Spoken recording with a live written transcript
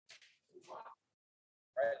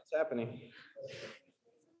right, it's happening.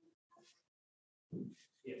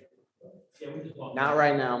 Not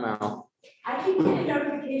right now, Mal. I keep getting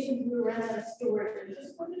notifications we ran out of storage.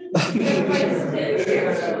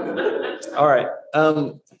 All right.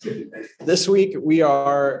 This week we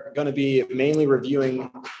are going to be mainly reviewing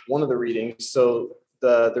one of the readings. So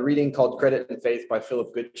the reading called Credit and Faith by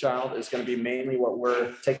Philip Goodchild is going to be mainly what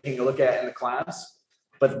we're taking a look at in the class.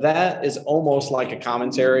 But that is almost like a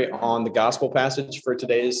commentary on the gospel passage for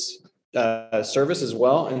today's service as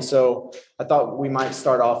well. And so I thought we might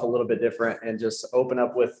start off a little bit different and just open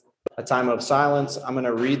up with a time of silence. I'm going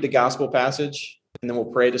to read the gospel passage and then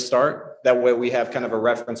we'll pray to start. That way we have kind of a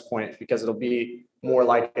reference point because it'll be more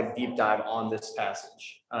like a deep dive on this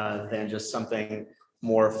passage than just something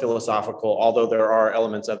more philosophical, although there are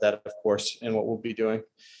elements of that, of course, in what we'll be doing.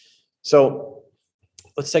 So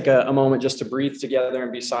let's take a moment just to breathe together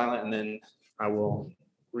and be silent, and then I will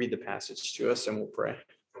read the passage to us and we'll pray.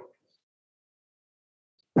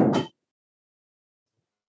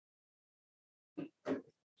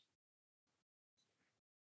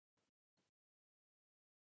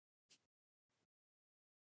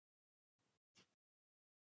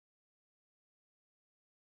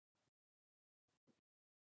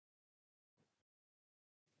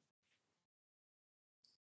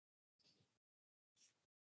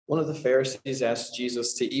 One of the Pharisees asked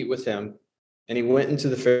Jesus to eat with him, and he went into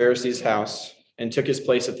the Pharisee's house and took his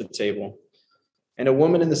place at the table. And a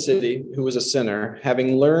woman in the city, who was a sinner,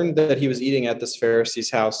 having learned that he was eating at this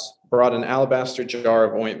Pharisee's house, brought an alabaster jar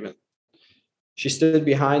of ointment. She stood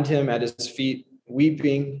behind him at his feet,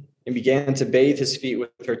 weeping, and began to bathe his feet with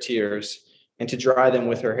her tears and to dry them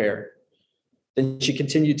with her hair. Then she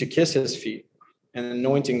continued to kiss his feet and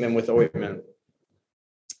anointing them with ointment.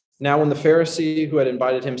 Now, when the Pharisee who had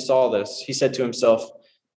invited him saw this, he said to himself,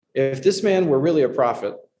 "If this man were really a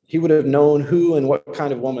prophet, he would have known who and what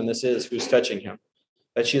kind of woman this is who is touching him,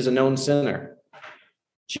 that she is a known sinner."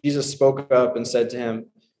 Jesus spoke up and said to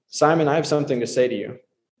him, "Simon, I have something to say to you."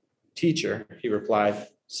 "Teacher," he replied,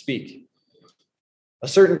 "speak." A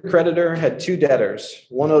certain creditor had two debtors.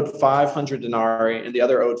 One owed 500 denarii and the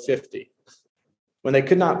other owed 50. When they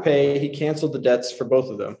could not pay, he canceled the debts for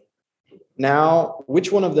both of them. "Now,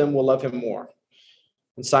 which one of them will love him more?"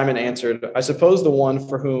 And Simon answered, "I suppose the one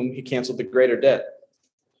for whom he canceled the greater debt."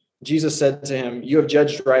 Jesus said to him, "You have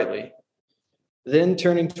judged rightly." Then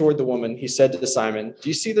turning toward the woman, he said to Simon, "Do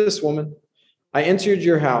you see this woman? I entered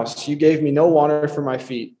your house. You gave me no water for my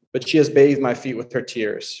feet, but she has bathed my feet with her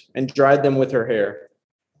tears and dried them with her hair.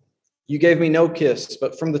 You gave me no kiss,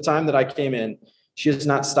 but from the time that I came in, she has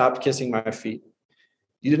not stopped kissing my feet.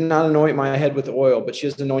 You did not anoint my head with oil, but she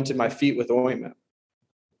has anointed my feet with ointment.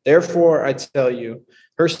 Therefore, I tell you,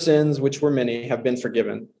 her sins, which were many, have been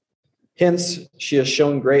forgiven. Hence, she has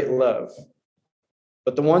shown great love.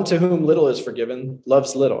 But the one to whom little is forgiven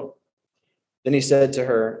loves little." Then he said to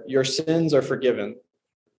her, "Your sins are forgiven."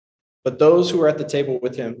 But those who were at the table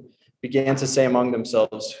with him began to say among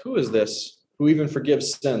themselves, "Who is this who even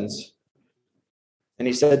forgives sins?" And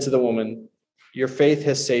he said to the woman, "Your faith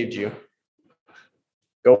has saved you.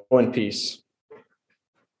 Go in peace."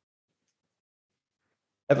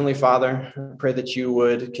 Heavenly Father, I pray that you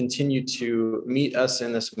would continue to meet us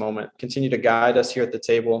in this moment, continue to guide us here at the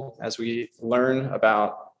table as we learn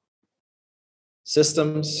about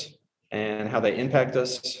systems and how they impact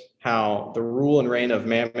us, how the rule and reign of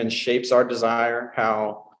mammon shapes our desire,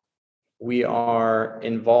 how we are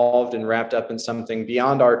involved and wrapped up in something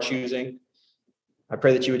beyond our choosing. I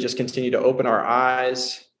pray that you would just continue to open our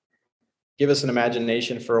eyes, give us an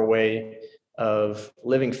imagination for a way of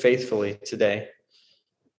living faithfully today,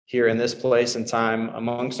 here in this place and time,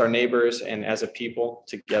 amongst our neighbors and as a people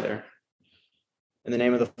together. In the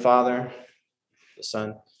name of the Father, the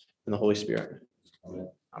Son, and the Holy Spirit. Amen.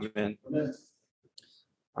 Amen.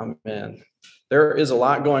 Amen. There is a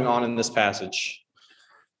lot going on in this passage.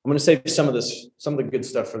 I'm going to save some of the good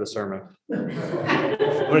stuff for the sermon. I'm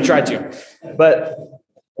going to try to. But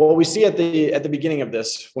what we see at the beginning of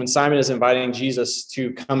this, when Simon is inviting Jesus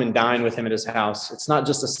to come and dine with him at his house, it's not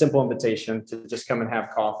just a simple invitation to just come and have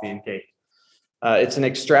coffee and cake. It's an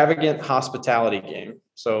extravagant hospitality game.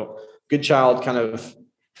 So Goodchild kind of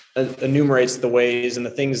enumerates the ways and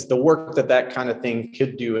the work that kind of thing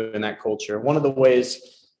could do in that culture. One of the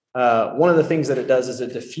things that it does is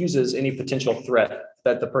it diffuses any potential threat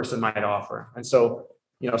that the person might offer. And so,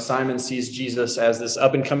 Simon sees Jesus as this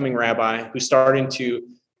up and coming rabbi who's starting to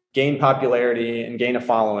gain popularity and gain a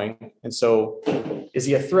following. And so is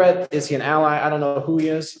he a threat? Is he an ally? I don't know who he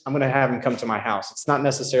is. I'm going to have him come to my house. It's not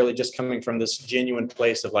necessarily just coming from this genuine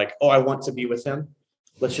place of like, oh, I want to be with him.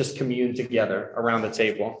 Let's just commune together around the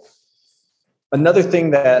table. Another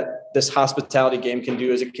thing that this hospitality game can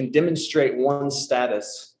do is it can demonstrate one's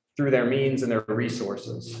status through their means and their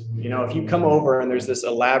resources. You know, if you come over and there's this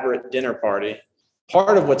elaborate dinner party,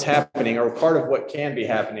 part of what's happening, or part of what can be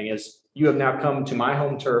happening, is you have now come to my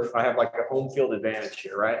home turf. I have like a home field advantage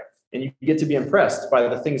here, right? And you get to be impressed by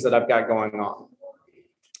the things that I've got going on.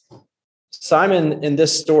 Simon in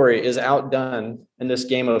this story is outdone in this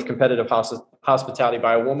game of competitive hospitality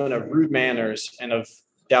by a woman of rude manners and of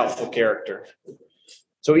doubtful character.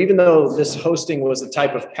 So even though this hosting was a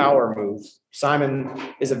type of power move,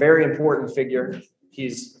 Simon is a very important figure.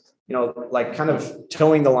 He's, you know, like kind of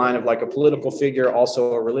towing the line of like a political figure,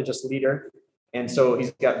 also a religious leader. And so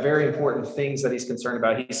he's got very important things that he's concerned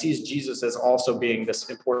about. He sees Jesus as also being this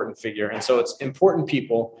important figure. And so it's important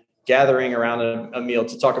people gathering around a meal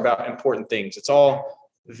to talk about important things. It's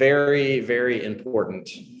all very, very important.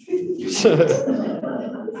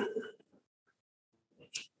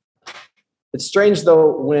 It's strange,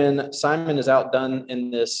 though, when Simon is outdone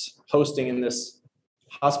in this hosting, in this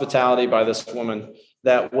hospitality by this woman,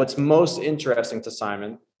 that what's most interesting to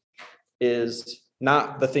Simon is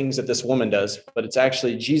not the things that this woman does, but it's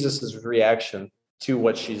actually Jesus's reaction to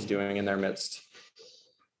what she's doing in their midst.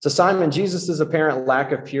 To Simon, Jesus's apparent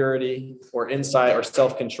lack of purity or insight or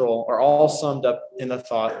self-control are all summed up in the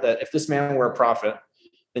thought that if this man were a prophet,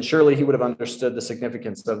 then surely he would have understood the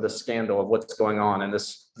significance of the scandal of what's going on in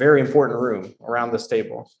this very important room around this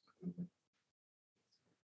table.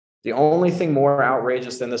 The only thing more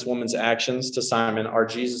outrageous than this woman's actions to Simon are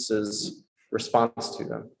Jesus's response to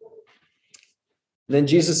them. Then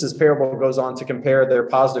Jesus's parable goes on to compare their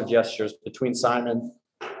positive gestures between Simon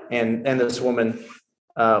and this woman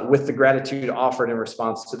with the gratitude offered in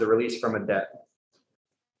response to the release from a debt.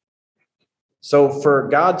 So for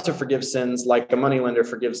God to forgive sins like a moneylender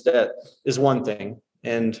forgives debt is one thing,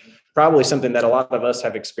 and probably something that a lot of us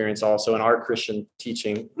have experienced also in our Christian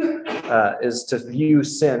teaching is to view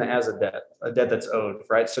sin as a debt that's owed,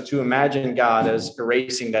 right? So to imagine God as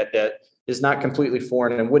erasing that debt is not completely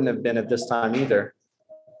foreign and wouldn't have been at this time either.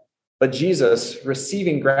 But Jesus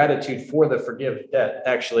receiving gratitude for the forgiven debt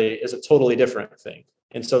actually is a totally different thing.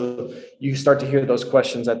 And so you start to hear those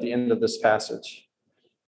questions at the end of this passage.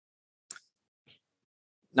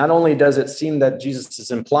 Not only does it seem that Jesus is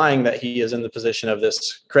implying that he is in the position of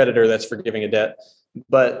this creditor that's forgiving a debt,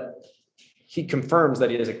 but he confirms that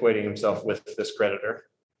he is equating himself with this creditor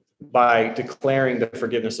by declaring the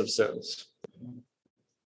forgiveness of sins.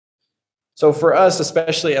 So for us,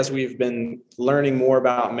 especially as we've been learning more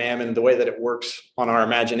about mammon, the way that it works on our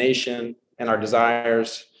imagination and our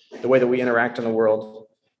desires, the way that we interact in the world,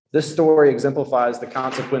 this story exemplifies the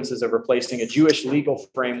consequences of replacing a Jewish legal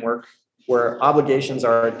framework where obligations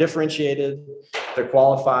are differentiated, they're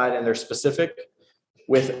qualified, and they're specific,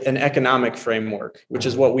 with an economic framework, which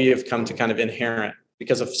is what we have come to kind of inherit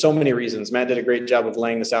because of so many reasons. Matt did a great job of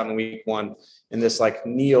laying this out in week one. In this like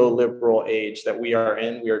neoliberal age that we are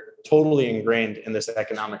in, we are totally ingrained in this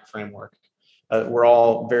economic framework. We're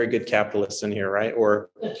all very good capitalists in here, right? Or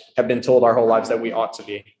have been told our whole lives that we ought to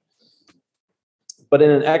be. But in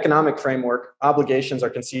an economic framework, obligations are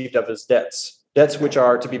conceived of as debts which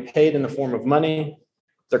are to be paid in the form of money.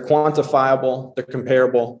 They're quantifiable, they're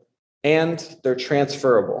comparable, and they're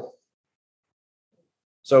transferable.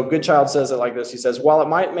 So Goodchild says it like this. He says, while it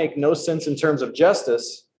might make no sense in terms of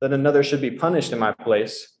justice that another should be punished in my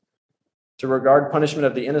place, to regard punishment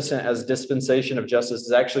of the innocent as dispensation of justice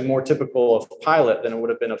is actually more typical of Pilate than it would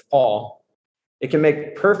have been of Paul. It can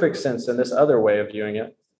make perfect sense in this other way of viewing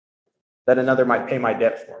it, that another might pay my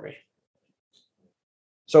debt for me.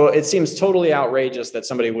 So it seems totally outrageous that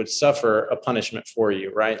somebody would suffer a punishment for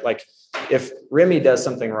you, right? Like if Remy does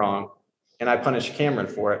something wrong and I punish Cameron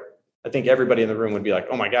for it, I think everybody in the room would be like,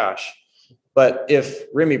 oh my gosh. But if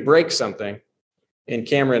Remy breaks something and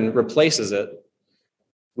Cameron replaces it,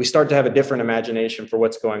 we start to have a different imagination for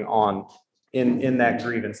what's going on in that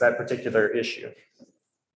grievance, that particular issue.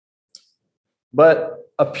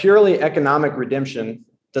 But a purely economic redemption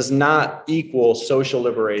does not equal social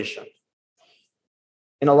liberation.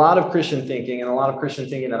 In a lot of Christian thinking,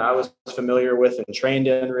 that I was familiar with and trained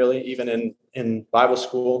in, really, even in Bible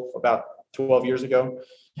school about 12 years ago,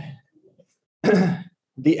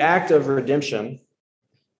 the act of redemption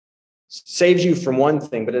saves you from one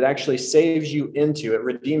thing, but it actually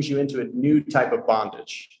redeems you into a new type of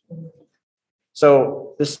bondage.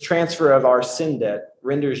 So this transfer of our sin debt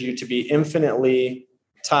renders you to be infinitely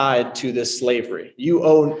tied to this slavery.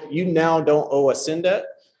 You now don't owe a sin debt,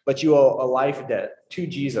 but you owe a life debt to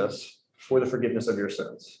Jesus for the forgiveness of your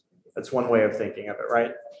sins. That's one way of thinking of it,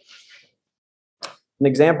 right? An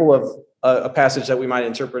example of a passage that we might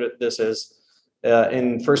interpret this as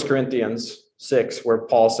in 1 Corinthians. 6, where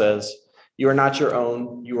Paul says, "You are not your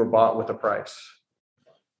own, you were bought with a price."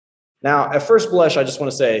 Now, at first blush, I just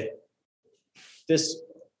want to say this,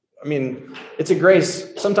 it's a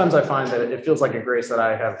grace. Sometimes I find that it feels like a grace that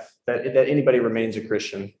I have, that anybody remains a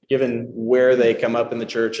Christian, given where they come up in the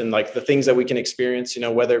church and like the things that we can experience,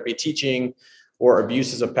 whether it be teaching or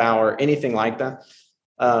abuses of power, anything like that.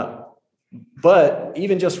 But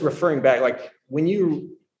even just referring back, like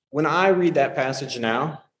when I read that passage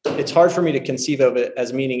now, it's hard for me to conceive of it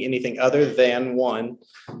as meaning anything other than, one,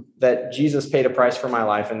 that Jesus paid a price for my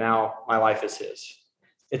life and now my life is his.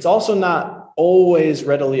 It's also not always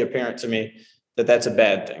readily apparent to me that that's a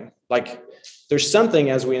bad thing. Like, there's something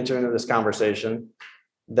as we enter into this conversation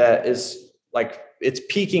that is like, it's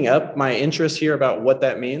piquing up my interest here about what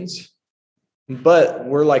that means. But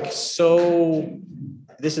we're like,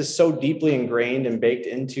 this is so deeply ingrained and baked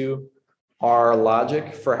into our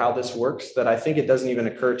logic for how this works that I think it doesn't even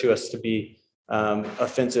occur to us to be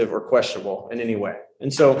offensive or questionable in any way.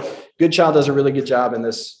 And so Good Child does a really good job in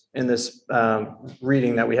this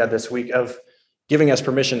reading that we had this week of giving us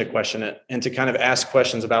permission to question it and to kind of ask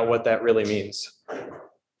questions about what that really means.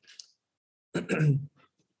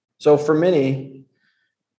 So for many,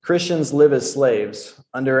 Christians live as slaves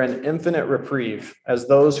under an infinite reprieve as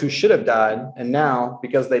those who should have died, and now,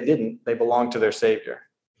 because they didn't, they belong to their Savior.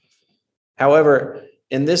 However,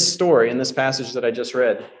 in this story, in this passage that I just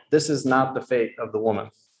read, this is not the fate of the woman.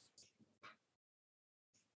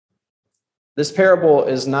 This parable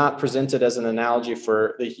is not presented as an analogy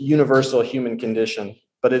for the universal human condition,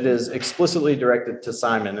 but it is explicitly directed to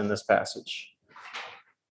Simon in this passage.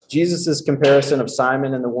 Jesus' comparison of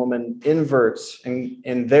Simon and the woman inverts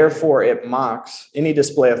and therefore it mocks any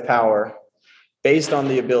display of power based on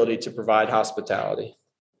the ability to provide hospitality.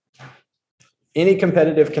 Any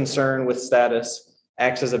competitive concern with status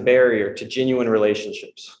acts as a barrier to genuine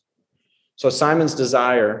relationships. So Simon's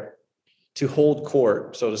desire to hold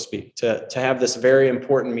court, so to speak, to have this very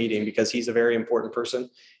important meeting because he's a very important person,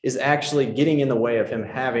 is actually getting in the way of him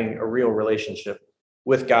having a real relationship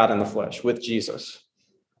with God in the flesh, with Jesus.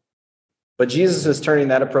 But Jesus is turning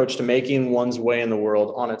that approach to making one's way in the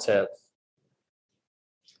world on its head.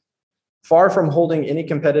 Far from holding any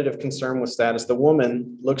competitive concern with status, the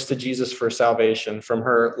woman looks to Jesus for salvation from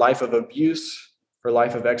her life of abuse, her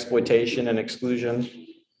life of exploitation and exclusion.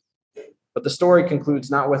 But the story concludes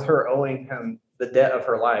not with her owing him the debt of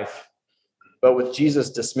her life, but with Jesus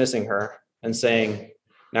dismissing her and saying,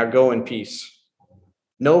 "Now go in peace.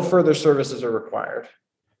 No further services are required."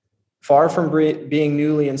 Far from being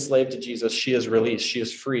newly enslaved to Jesus, she is released. She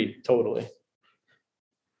is freed totally.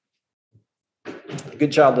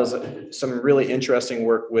 Good Child does some really interesting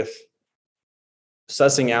work with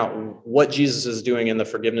sussing out what Jesus is doing in the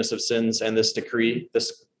forgiveness of sins and this decree,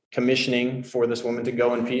 this commissioning for this woman to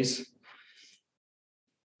go in peace.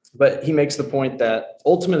 But he makes the point that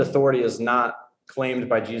ultimate authority is not claimed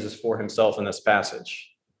by Jesus for himself in this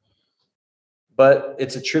passage, but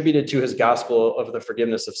it's attributed to his gospel of the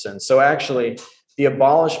forgiveness of sins. So actually, the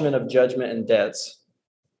abolishment of judgment and debts,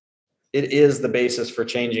 it is the basis for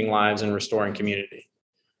changing lives and restoring community.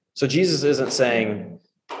 So Jesus isn't saying,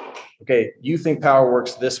 okay, you think power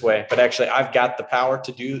works this way, but actually I've got the power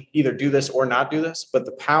to either do this or not do this, but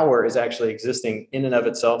the power is actually existing in and of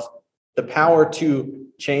itself. The power to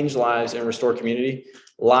change lives and restore community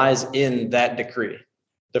lies in that decree,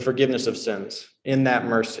 the forgiveness of sins, in that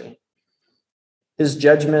mercy. His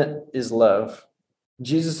judgment is love.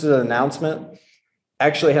 Jesus' announcement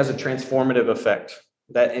actually has a transformative effect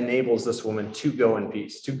that enables this woman to go in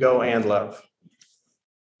peace, to go and love.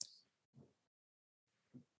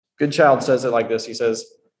 Good Child says it like this. He says,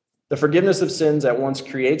 "The forgiveness of sins at once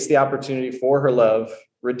creates the opportunity for her love,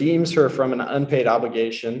 redeems her from an unpaid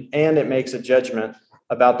obligation, and it makes a judgment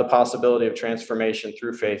about the possibility of transformation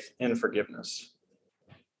through faith in forgiveness."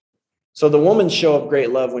 So the woman's show of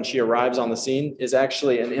great love when she arrives on the scene is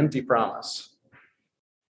actually an empty promise.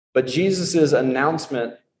 But Jesus'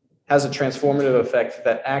 announcement has a transformative effect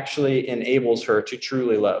that actually enables her to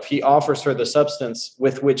truly love. He offers her the substance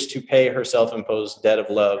with which to pay her self-imposed debt of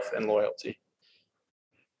love and loyalty.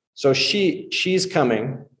 So she's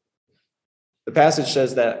coming. The passage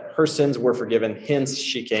says that her sins were forgiven, hence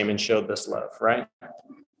she came and showed this love, right?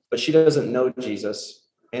 But she doesn't know Jesus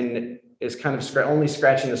and is kind of only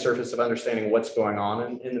scratching the surface of understanding what's going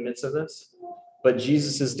on in the midst of this. But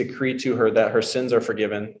Jesus' decree to her that her sins are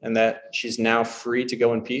forgiven and that she's now free to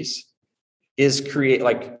go in peace is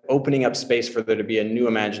opening up space for there to be a new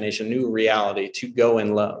imagination, new reality to go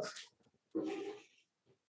in love.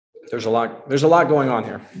 There's a lot going on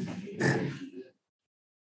here.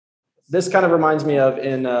 This kind of reminds me of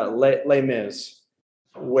in Les Mis,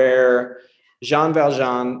 where Jean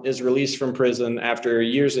Valjean is released from prison after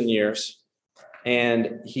years and years,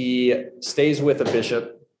 and he stays with a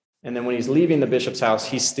bishop. And then when he's leaving the bishop's house,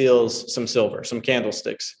 he steals some silver, some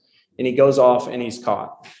candlesticks, and he goes off and he's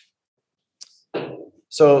caught.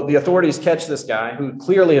 So the authorities catch this guy who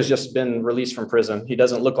clearly has just been released from prison. He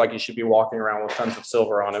doesn't look like he should be walking around with tons of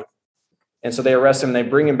silver on him. And so they arrest him and they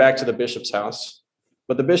bring him back to the bishop's house.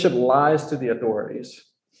 But the bishop lies to the authorities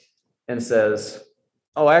and says,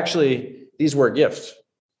 oh, actually, these were gifts.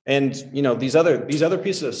 And, these other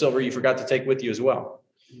pieces of silver you forgot to take with you as well.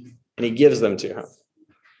 And he gives them to him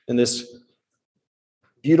in this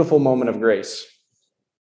beautiful moment of grace.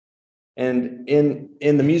 And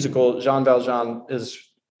in the musical, Jean Valjean is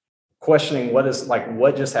questioning what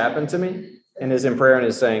just happened to me, and is in prayer and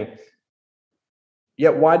is saying,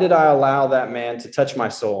 yet why did I allow that man to touch my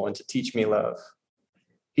soul and to teach me love?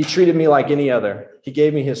 He treated me like any other. He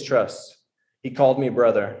gave me his trust. He called me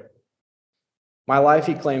brother. My life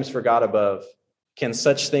he claims for God above. Can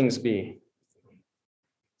such things be?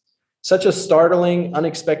 Such a startling,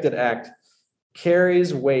 unexpected act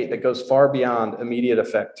carries weight that goes far beyond immediate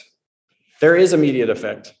effect. There is immediate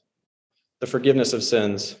effect, the forgiveness of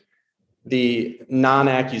sins, the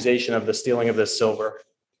non-accusation of the stealing of this silver.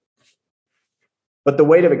 But the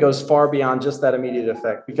weight of it goes far beyond just that immediate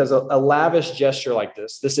effect, because a lavish gesture like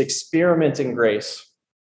this experiment in grace,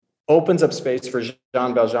 opens up space for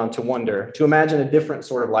Jean Valjean to wonder, to imagine a different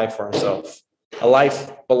sort of life for himself, a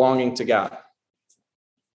life belonging to God.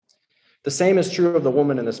 The same is true of the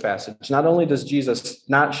woman in this passage. Not only does Jesus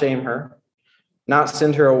not shame her, not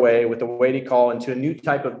send her away with a weighty call into a new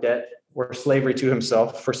type of debt or slavery to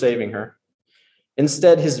himself for saving her.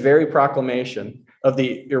 Instead, his very proclamation of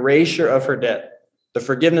the erasure of her debt, the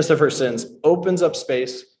forgiveness of her sins, opens up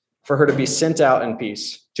space for her to be sent out in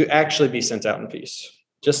peace, to actually be sent out in peace,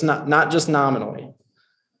 not just nominally.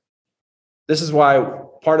 This is why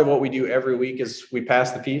part of what we do every week is we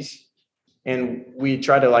pass the peace, and we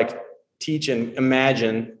try to teach and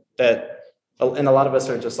imagine that. And a lot of us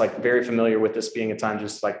are just very familiar with this being a time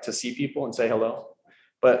just to see people and say hello.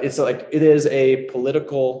 But it's it is a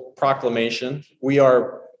political proclamation.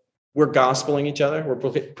 We're gospeling each other. We're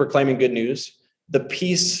proclaiming good news. The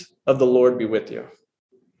peace of the Lord be with you.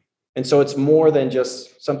 And so it's more than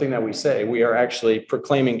just something that we say. We are actually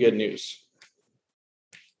proclaiming good news.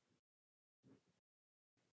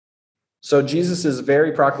 So Jesus'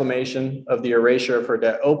 very proclamation of the erasure of her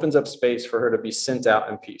debt opens up space for her to be sent out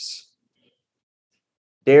in peace.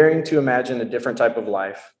 Daring to imagine a different type of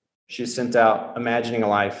life, she's sent out imagining a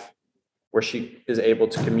life where she is able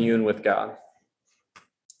to commune with God.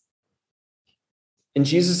 In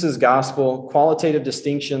Jesus' gospel, qualitative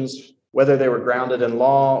distinctions, whether they were grounded in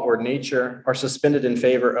law or nature, are suspended in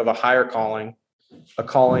favor of a higher calling, a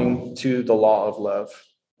calling to the law of love.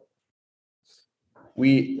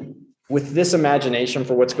 With this imagination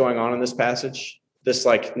for what's going on in this passage, this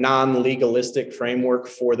non-legalistic framework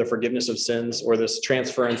for the forgiveness of sins, or this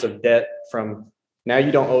transference of debt from now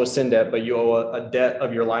you don't owe a sin debt, but you owe a debt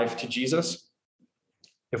of your life to Jesus.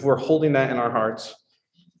 If we're holding that in our hearts,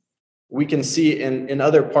 we can see in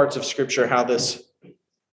other parts of Scripture how this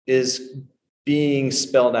is being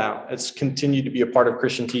spelled out. It's continued to be a part of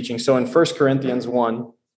Christian teaching. So in 1 Corinthians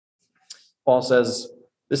 1, Paul says,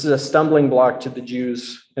 this is a stumbling block to the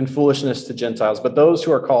Jews and foolishness to Gentiles, but those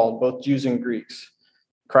who are called, both Jews and Greeks,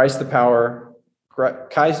 Christ is the power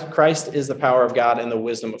of God and the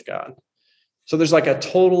wisdom of God. So there's a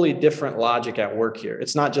totally different logic at work here.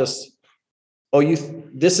 It's not just,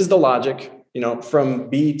 this is the logic, from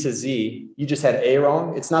B to Z, you just had A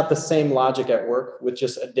wrong. It's not the same logic at work with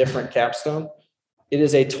just a different capstone. It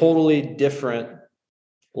is a totally different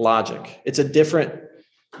logic. It's a different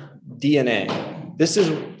DNA.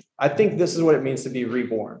 I think this is what it means to be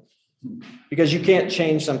reborn, because you can't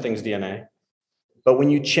change something's DNA. But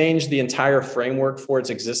when you change the entire framework for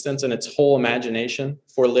its existence and its whole imagination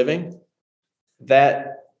for living,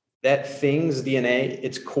 that thing's DNA,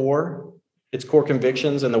 its core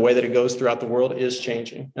convictions and the way that it goes throughout the world is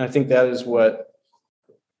changing. And I think that is what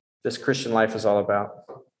this Christian life is all about.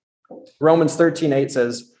 Romans 13:8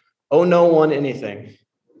 says, owe no one anything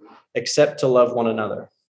except to love one another.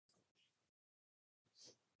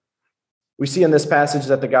 We see in this passage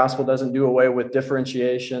that the gospel doesn't do away with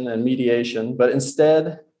differentiation and mediation, but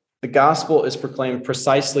instead, the gospel is proclaimed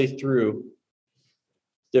precisely through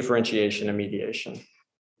differentiation and mediation.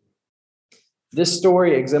 This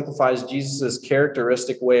story exemplifies Jesus'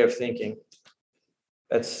 characteristic way of thinking.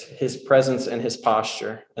 That's his presence and his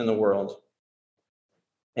posture in the world.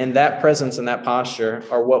 And that presence and that posture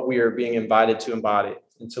are what we are being invited to embody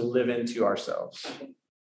and to live into ourselves.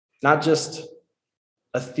 Not just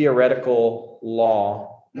a theoretical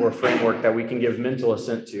law or framework that we can give mental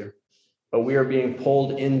assent to, but we are being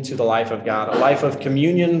pulled into the life of God, a life of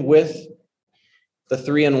communion with the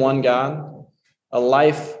three in one God, a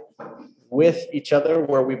life with each other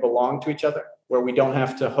where we belong to each other, where we don't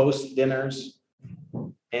have to host dinners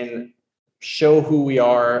and show who we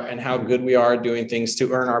are and how good we are doing things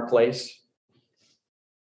to earn our place.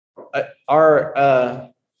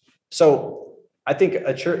 So I think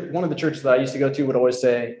a church, one of the churches that I used to go to would always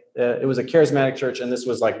say, it was a charismatic church, and this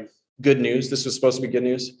was like good news. This was supposed to be good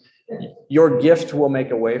news. Your gift will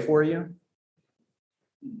make a way for you,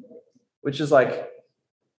 which is like,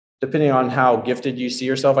 depending on how gifted you see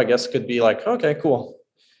yourself, I guess could be like, okay, cool.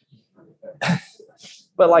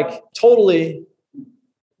 But like totally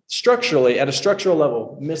structurally, at a structural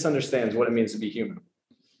level, misunderstands what it means to be human.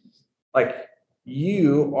 Like,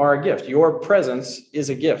 you are a gift. Your presence is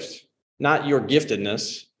a gift, not your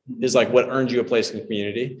giftedness is like what earns you a place in the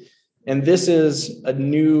community. And this is a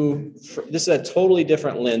totally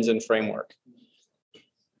different lens and framework.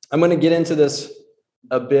 I'm going to get into this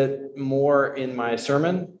a bit more in my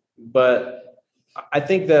sermon, but I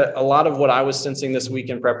think that a lot of what I was sensing this week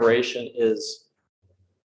in preparation is,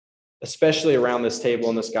 especially around this table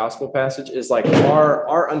in this gospel passage, is like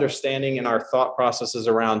our understanding and our thought processes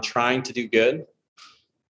around trying to do good.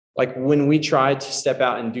 Like when we try to step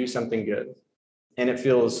out and do something good and it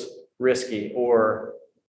feels risky or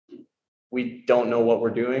we don't know what we're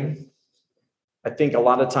doing, I think a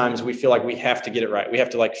lot of times we feel like we have to get it right. We have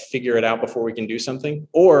to like figure it out before we can do something.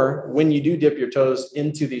 Or when you do dip your toes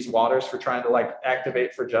into these waters for trying to like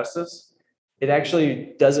activate for justice, it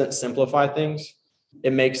actually doesn't simplify things.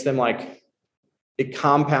 It makes them like, it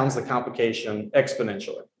compounds the complication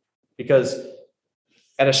exponentially, because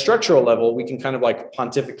at a structural level, we can kind of like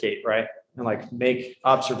pontificate, right? And like make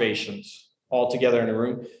observations all together in a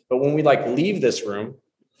room. But when we like leave this room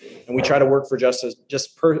and we try to work for justice,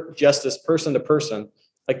 justice person to person,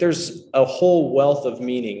 like there's a whole wealth of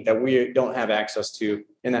meaning that we don't have access to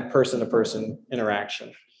in that person to person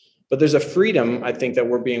interaction. But there's a freedom, I think, that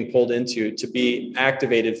we're being pulled into to be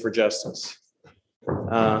activated for justice.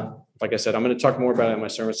 Like I said, I'm going to talk more about it in my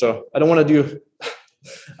sermon. So I don't want to do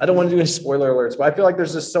any spoiler alerts, but I feel like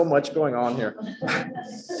there's just so much going on here.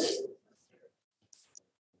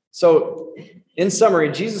 So in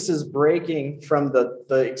summary, Jesus is breaking from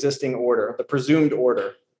the existing order, the presumed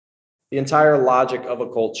order, the entire logic of a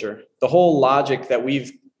culture, the whole logic that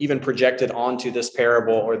we've even projected onto this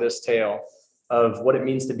parable or this tale of what it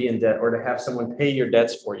means to be in debt or to have someone pay your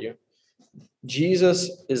debts for you.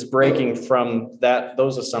 Jesus is breaking from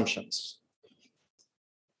those assumptions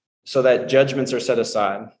so that judgments are set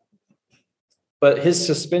aside. But his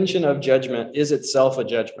suspension of judgment is itself a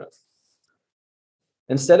judgment.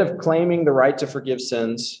 Instead of claiming the right to forgive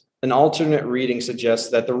sins, an alternate reading suggests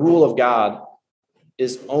that the rule of God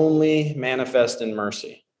is only manifest in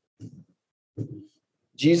mercy.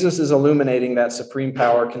 Jesus is illuminating that supreme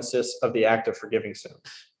power consists of the act of forgiving sins.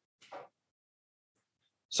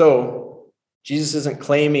 So Jesus isn't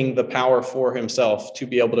claiming the power for himself to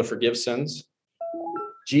be able to forgive sins.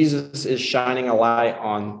 Jesus is shining a light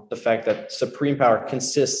on the fact that supreme power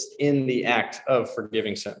consists in the act of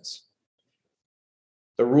forgiving sins.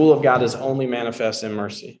 The rule of God is only manifest in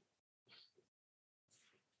mercy.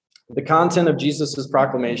 The content of Jesus's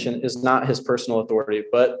proclamation is not his personal authority,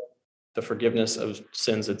 but the forgiveness of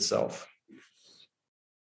sins itself.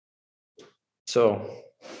 So,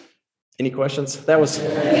 any questions?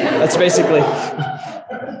 That's basically.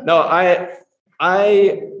 No, I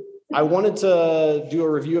wanted to do a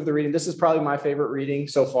review of the reading. This is probably my favorite reading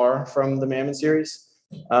so far from the Mammon series.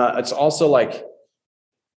 It's also like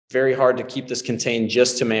very hard to keep this contained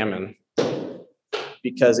just to Mammon,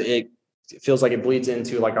 because it feels like it bleeds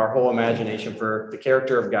into like our whole imagination for the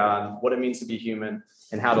character of God, what it means to be human,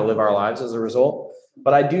 and how to live our lives as a result.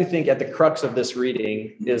 But I do think at the crux of this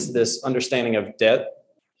reading is this understanding of debt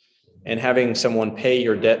and having someone pay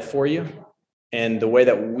your debt for you. And the way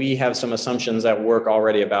that we have some assumptions at work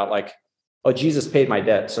already about like, oh, Jesus paid my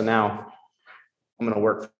debt, so now I'm going to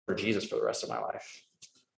work for Jesus for the rest of my life.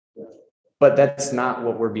 But that's not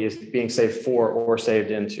what we're being saved for or saved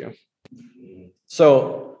into.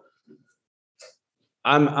 So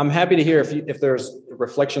I'm happy to hear if there's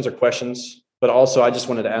reflections or questions, but also I just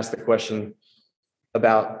wanted to ask the question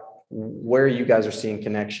about where you guys are seeing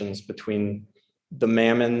connections between the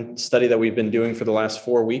Mammon study that we've been doing for the last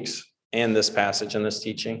 4 weeks and this passage and this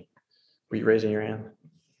teaching. Were you raising your hand?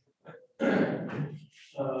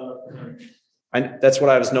 That's what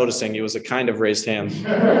I was noticing. It was a kind of raised hand.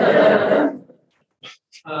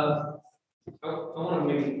 I want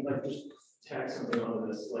to maybe like just tack something onto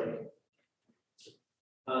this. Like,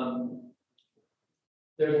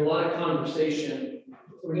 There's a lot of conversation.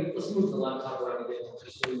 Let's move the laptop around again,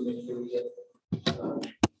 just so we make sure we get.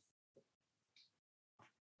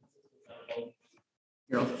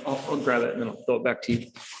 Here, I'll grab it and then I'll throw it back to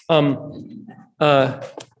you.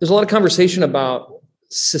 There's a lot of conversation about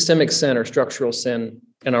systemic sin or structural sin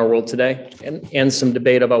in our world today, and some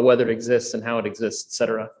debate about whether it exists and how it exists, et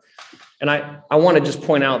cetera. And I want to just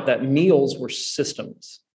point out that meals were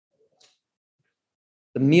systems.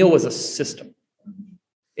 The meal was a system.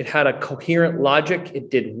 It had a coherent logic. It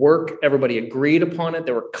did work. Everybody agreed upon it.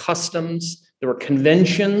 There were customs. There were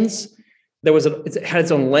conventions. It had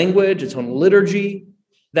its own language, its own liturgy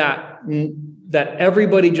that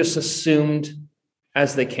everybody just assumed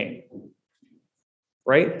as they came,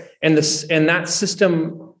 right? And that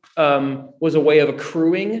system was a way of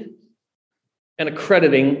accruing and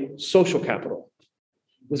accrediting social capital.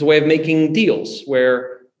 It was a way of making deals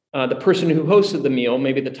where the person who hosted the meal,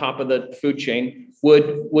 maybe the top of the food chain,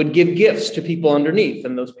 would give gifts to people underneath,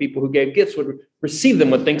 and those people who gave gifts would receive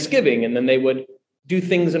them with thanksgiving, and then they would do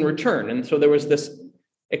things in return. And so there was this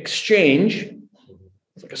exchange.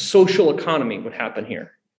 It's like a social economy would happen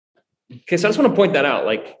here. Okay, so I just want to point that out.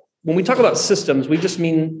 Like when we talk about systems, we just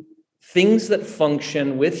mean things that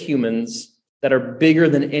function with humans that are bigger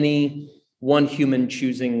than any one human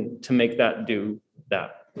choosing to make that do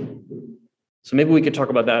that. So maybe we could talk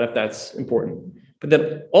about that if that's important. But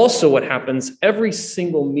then also what happens, every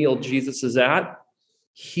single meal Jesus is at,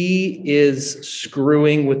 he is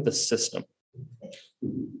screwing with the system.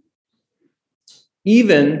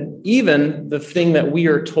 Even the thing that we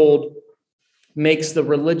are told makes the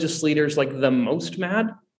religious leaders like the most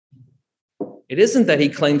mad, it isn't that he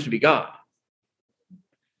claims to be God.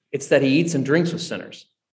 It's that he eats and drinks with sinners.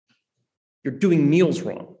 You're doing meals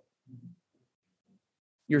wrong.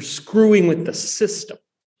 You're screwing with the system.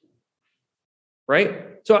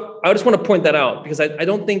 Right? So I just want to point that out because I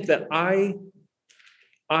don't think that I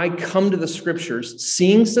come to the scriptures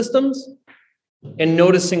seeing systems and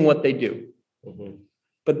noticing what they do. Mm-hmm.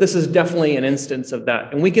 But this is definitely an instance of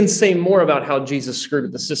that. And we can say more about how Jesus screwed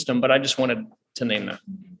with the system, but I just wanted to name that.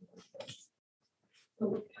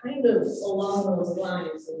 Kind of along those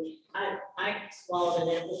lines, and I swallowed an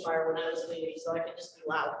amplifier when I was leaving, so I can just be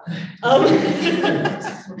loud.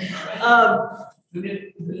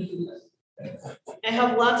 I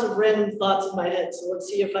have lots of random thoughts in my head, so let's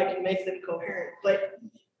see if I can make them coherent. But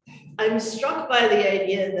I'm struck by the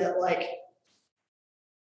idea that, like,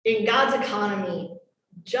 in God's economy,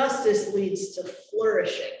 justice leads to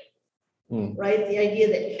flourishing, right? The idea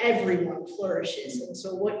that everyone flourishes. And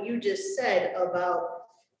so what you just said about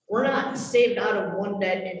we're not saved out of one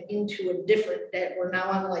debt and into a different debt. We're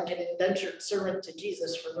now I'm like an indentured servant to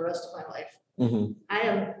Jesus for the rest of my life. Mm-hmm. I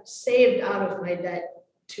am saved out of my debt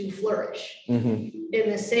to flourish. Mm-hmm. In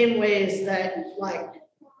the same ways that, like,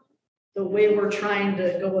 the way we're trying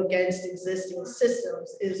to go against existing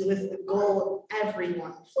systems is with the goal of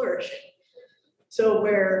everyone flourishing. So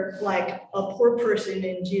where, like, a poor person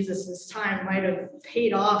in Jesus's time might have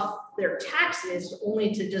paid off their taxes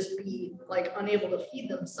only to just be, like, unable to feed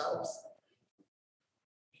themselves.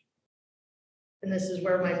 And this is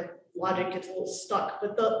where my logic gets a little stuck.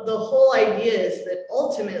 But the whole idea is that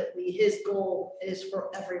ultimately his goal is for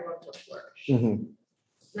everyone to flourish. Mm-hmm.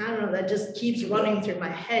 And I don't know, that just keeps running through my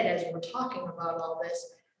head as we're talking about all this.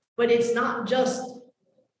 But it's not just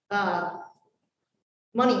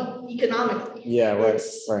money economically. Yeah, right.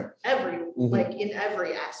 It's right. Like in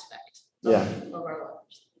every aspect of our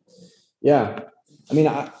lives. Yeah. I mean,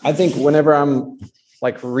 I think whenever I'm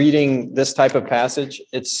like reading this type of passage,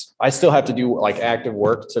 I still have to do like active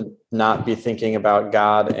work to not be thinking about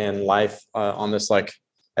God and life on this, like,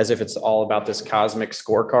 as if it's all about this cosmic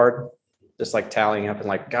scorecard, just like tallying up, and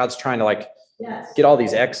like God's trying to like get all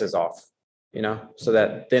these X's off, so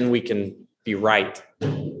that then we can be right.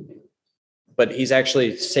 But he's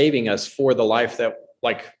actually saving us for the life that,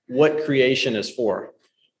 like, what creation is for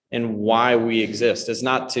and why we exist is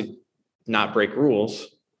not to not break rules.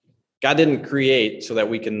 God didn't create so that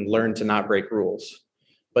we can learn to not break rules,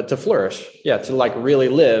 but to flourish. Yeah, to like really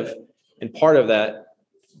live. And part of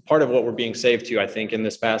what we're being saved to, I think, in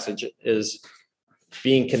this passage is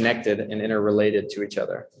being connected and interrelated to each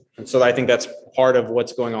other. And so I think that's part of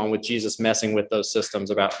what's going on with Jesus messing with those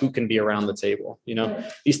systems about who can be around the table.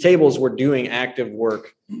 These tables were doing active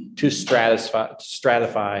work to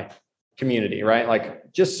stratify community, right?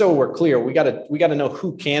 Like, just so we're clear, we got to know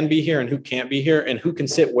who can be here and who can't be here and who can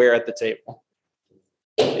sit where at the table.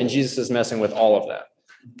 And Jesus is messing with all of that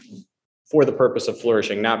for the purpose of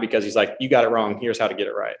flourishing, not because he's like, you got it wrong, here's how to get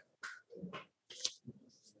it right.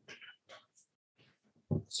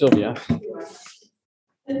 Sylvia.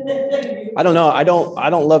 I don't know. I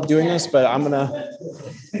don't love doing this, but I'm gonna.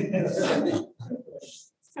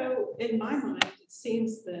 So in my mind, it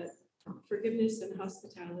seems that forgiveness and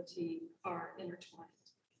hospitality are intertwined.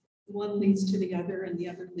 One leads to the other and the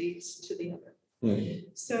other leads to the other.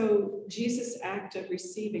 So Jesus' act of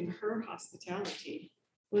receiving her hospitality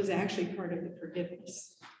was actually part of the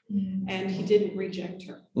forgiveness. And he didn't reject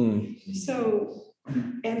her. So,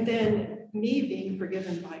 and then me being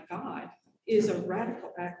forgiven by God is a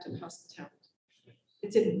radical act of hospitality.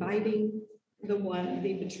 It's inviting the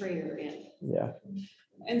betrayer in. Yeah.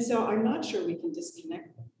 And so I'm not sure we can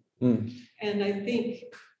disconnect them. And I think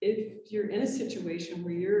if you're in a situation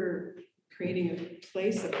where you're creating a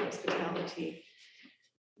place of hospitality,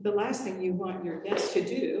 the last thing you want your guests to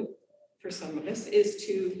do, for some of us, is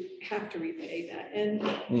to have to repay that. And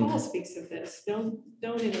Paul speaks of this.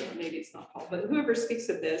 Maybe it's not Paul, but whoever speaks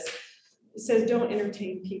of this says, don't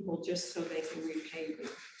entertain people just so they can repay you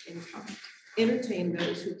in kind. Entertain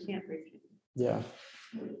those who can't repay. Yeah.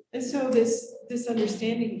 And so this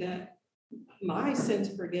understanding that my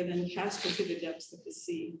sins forgiven, cast into the depths of the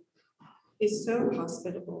sea, is so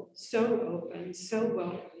hospitable, so open, so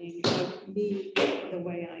welcoming of me the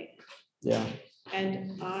way I am. Yeah.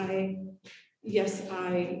 And I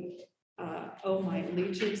owe my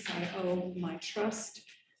allegiance, I owe my trust,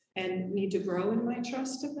 and need to grow in my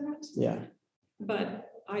trust of that. Yeah.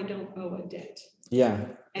 But I don't owe a debt. Yeah.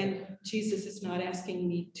 And Jesus is not asking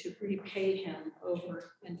me to repay him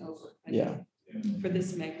over and over again for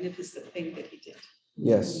this magnificent thing that he did.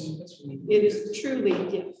 Yes. It is truly a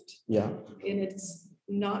gift. Yeah. And it's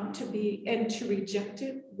not to be, and to reject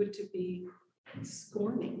it would to be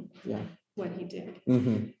scorning what he did.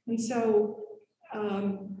 And so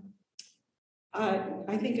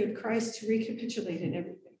I think of Christ who recapitulated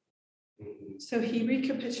everything. So he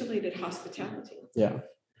recapitulated hospitality. Yeah.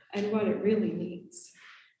 And what it really means.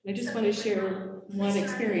 I just want to share one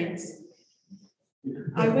experience.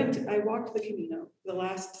 I walked the Camino, the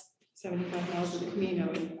last 75 miles of the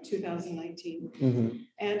Camino in 2019.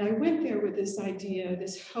 And I went there with this idea,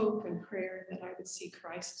 this hope and prayer that I would see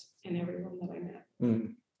Christ in everyone that I met.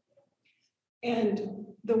 And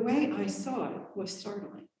the way I saw it was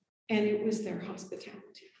startling, and it was their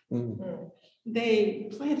hospitality. They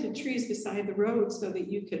planted trees beside the road so that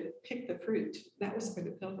you could pick the fruit. That was for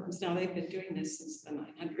the pilgrims. Now they've been doing this since the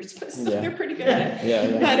 900s, so they're pretty good at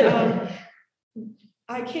it. But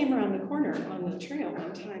I came around the corner on the trail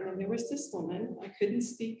one time, and there was this woman. I couldn't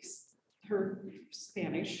speak her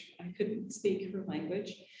Spanish. I couldn't speak her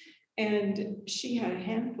language. And she had a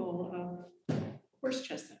handful of horse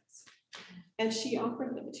chestnuts, and she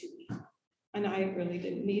offered them to me. And I really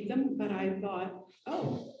didn't need them, but I thought,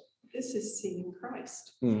 oh, this is seeing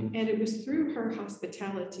Christ. And it was through her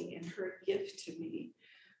hospitality and her gift to me.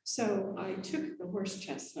 So I took the horse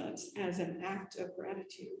chestnuts as an act of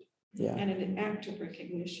gratitude and an act of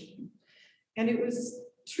recognition. And it was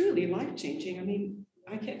truly life-changing. I mean,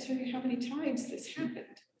 I can't tell you how many times this happened.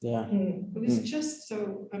 Yeah. It was just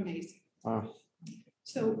so amazing. Wow.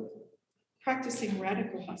 So practicing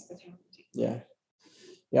radical hospitality. Yeah.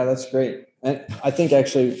 Yeah, that's great. And I think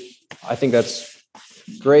that's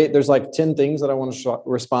great. There's like 10 things that I want to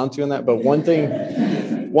respond to in that. But one thing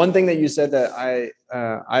that you said that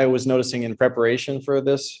I was noticing in preparation for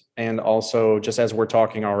this, and also just as we're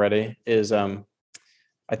talking already, is I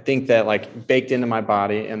think that like baked into my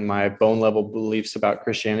body and my bone level beliefs about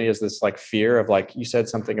Christianity is this like fear of, like you said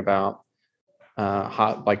something about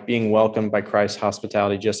like being welcomed by Christ's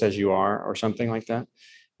hospitality just as you are, or something like that.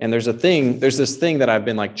 And there's this thing that I've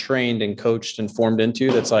been like trained and coached and formed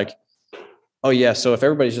into that's like, oh yeah, so if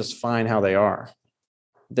everybody's just fine how they are,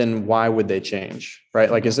 then why would they change, right?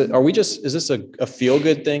 Like, is this a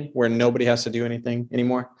feel-good thing where nobody has to do anything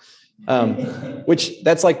anymore? Which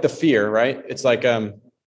that's like the fear, right? It's like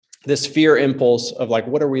this fear impulse of like,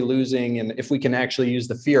 what are we losing? And if we can actually use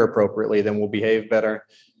the fear appropriately, then we'll behave better.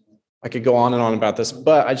 I could go on and on about this,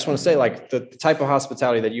 but I just want to say, like, the type of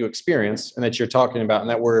hospitality that you experience and that you're talking about and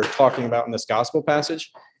that we're talking about in this gospel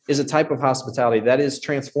passage is a type of hospitality that is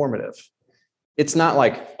transformative. It's not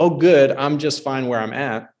like, oh, good, I'm just fine where I'm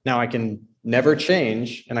at. Now I can never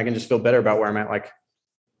change and I can just feel better about where I'm at. Like,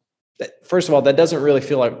 first of all, that doesn't really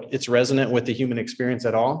feel like it's resonant with the human experience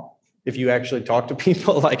at all. If you actually talk to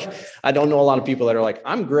people, like, I don't know a lot of people that are like,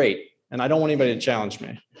 I'm great and I don't want anybody to challenge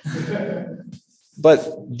me. But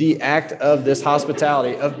the act of this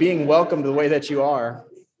hospitality, of being welcomed the way that you are,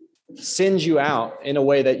 sends you out in a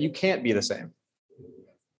way that you can't be the same.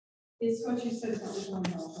 It's what you said about Jean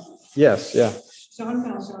Valjean. Yes, yeah. Jean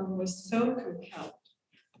Valjean was so compelled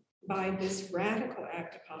by this radical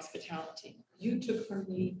act of hospitality. You took from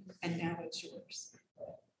me, and now it's yours.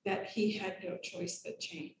 that he had no choice but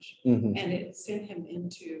change. Mhm. And it sent him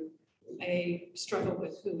into a struggle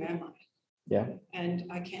with who am I? Yeah.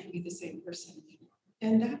 And I can't be the same person anymore.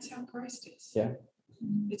 And that's how Christ is. Yeah.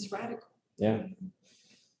 It's radical. Yeah.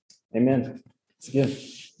 Amen. It's good.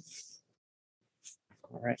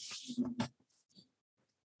 All right.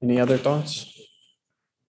 Any other thoughts?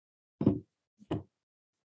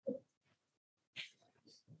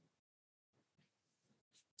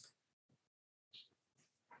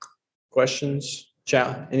 Questions?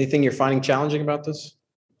 Anything you're finding challenging about this?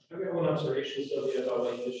 I've got one observation, Sylvia, about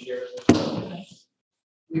what you just shared.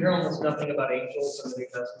 We hear almost nothing about angels in the New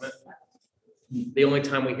Testament. The only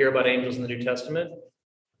time we hear about angels in the New Testament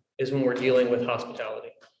is when we're dealing with hospitality.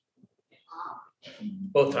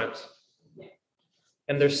 Both times.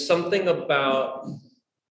 And there's something about,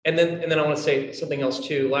 and then I want to say something else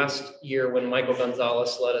too. Last year, when Michael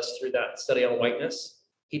Gonzalez led us through that study on whiteness,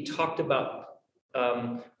 he talked about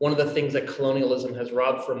one of the things that colonialism has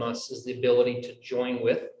robbed from us is the ability to join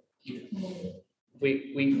with.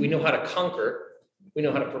 We know how to conquer, we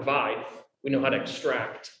know how to provide, we know how to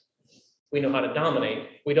extract, we know how to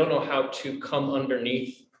dominate. We don't know how to come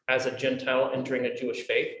underneath as a Gentile entering a Jewish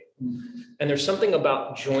faith. And there's something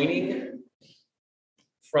about joining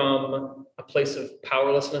from a place of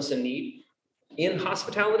powerlessness and need in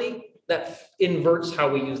hospitality that inverts how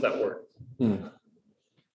we use that word.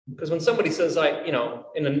 Because when somebody says,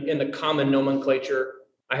 in the common nomenclature,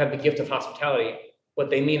 I have the gift of hospitality, what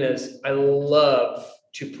they mean is I love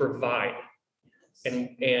to provide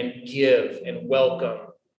and give and welcome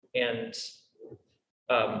and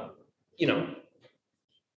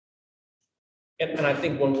and I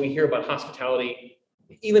think when we hear about hospitality,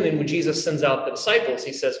 even when Jesus sends out the disciples,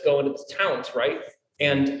 he says, go into the towns, right?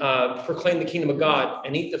 And proclaim the kingdom of God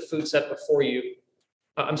and eat the food set before you.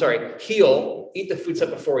 Heal, eat the food set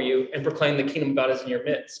before you, and proclaim the kingdom of God is in your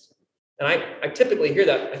midst. And I typically hear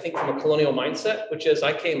that, I think, from a colonial mindset, which is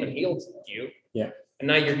I came and healed you. Yeah. And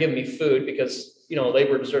now you're giving me food because,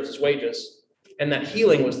 labor deserves its wages. And that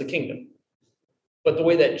healing was the kingdom. But the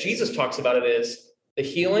way that Jesus talks about it is the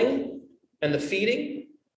healing and the feeding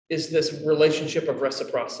is this relationship of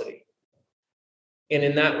reciprocity. And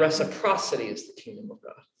in that reciprocity is the kingdom of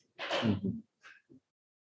God. Mm-hmm.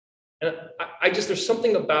 And there's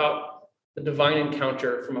something about the divine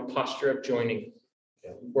encounter from a posture of joining,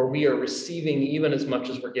 where we are receiving even as much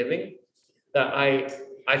as we're giving, that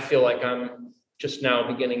I feel like I'm just now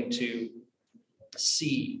beginning to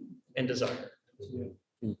see and desire.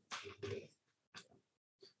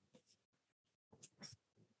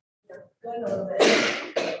 Go a little bit.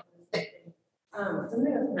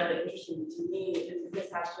 Something that's really interesting to me is this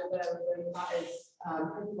passage that I was learning about is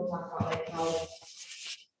people talk about like how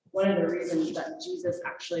one of the reasons that Jesus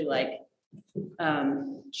actually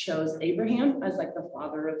chose Abraham as like the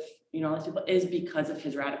father of all these people is because of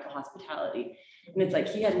his radical hospitality. And it's like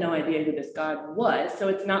he had no idea who this God was. So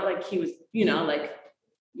it's not like he was, he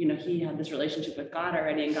had this relationship with God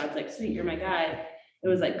already, and God's like, sweet, you're my guy. It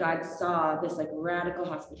was like God saw this like radical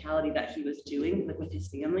hospitality that he was doing like with his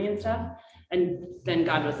family and stuff. And then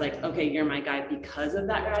God was like, okay, you're my guy because of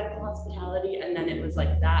that radical hospitality. And then it was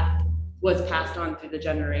like that was passed on through the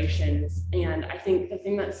generations. And I think the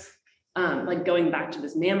thing that's like going back to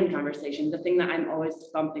this mammon conversation, the thing that I'm always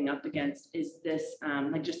bumping up against is this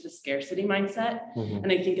like just the scarcity mindset. Mm-hmm.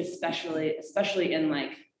 And I think especially in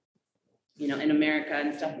like, in America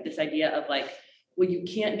and stuff, this idea of like, well, you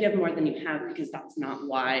can't give more than you have because that's not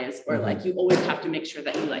wise, or like you always have to make sure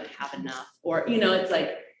that you like have enough, or it's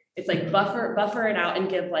like buffer it out and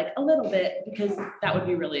give like a little bit, because that would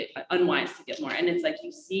be really unwise to give more. And it's like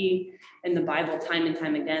you see in the Bible time and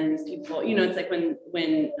time again, these people, it's like when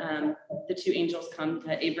the two angels come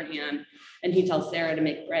to Abraham and he tells Sarah to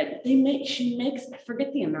make bread, she makes, I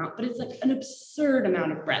forget the amount, but it's like an absurd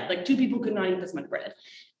amount of bread. Like 2 people could not eat this much bread.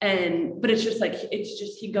 But it's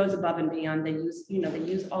just he goes above and beyond. They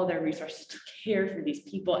use all their resources to care for these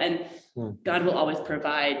people, and God will always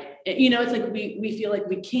provide. It's like we feel like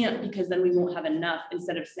we can't because then we won't have enough,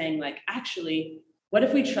 instead of saying like, actually, what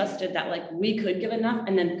if we trusted that like we could give enough,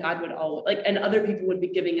 and then God would always and other people would be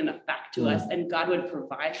giving enough back to us, and God would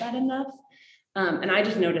provide that enough. And I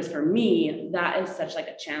just noticed for me, that is such like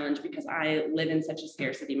a challenge, because I live in such a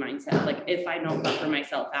scarcity mindset. Like if I don't buffer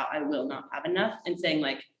myself out, I will not have enough. And saying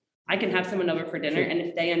like, I can have someone over for dinner, and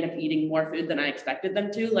if they end up eating more food than I expected them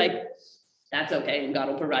to, like, that's okay. And God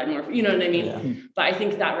will provide more, you know what I mean? Yeah. But I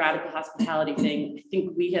think that radical hospitality thing, I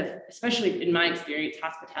think we have, especially in my experience,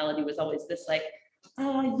 hospitality was always this like,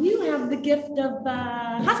 you have the gift of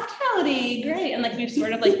hospitality, great. And like we've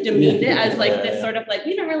sort of like demeaned it as like this sort of like,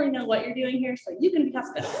 we don't really know what you're doing here, so you can be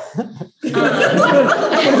hospitable.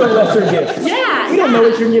 That was a lesser gift. Yeah. We don't know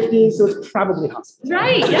what your gift is, so it's probably hospital.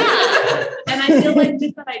 Right, yeah. And I feel like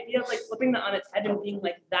just that idea of like flipping that on its head and being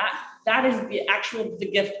like that is the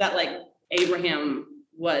gift that like Abraham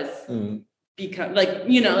was become like,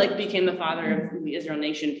 like became the father of the Israel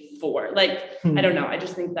nation for. Like, I don't know. I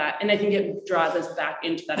just think that, and I think it draws us back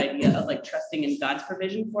into that idea of like trusting in God's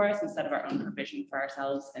provision for us instead of our own provision for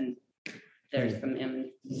ourselves. And there's the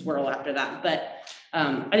mammon swirl after that. But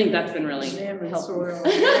I think that's been really helpful.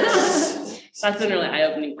 That's been really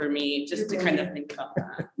eye-opening for me just to kind of think about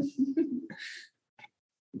that.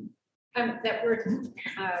 That word,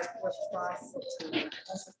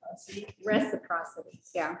 reciprocity.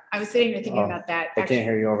 Yeah, I was sitting here thinking about that. I can't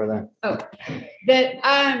hear you over there.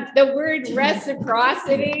 The word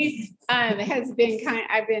reciprocity has been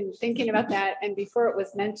I've been thinking about that, and before it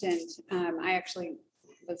was mentioned, I actually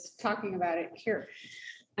was talking about it here,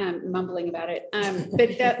 mumbling about it. But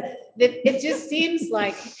it just seems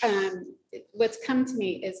like what's come to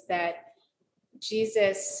me is that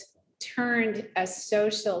Jesus turned a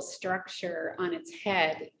social structure on its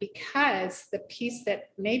head, because the piece that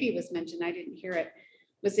maybe was mentioned, I didn't hear it,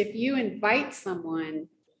 was if you invite someone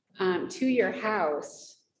to your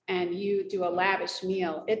house and you do a lavish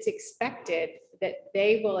meal, it's expected that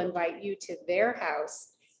they will invite you to their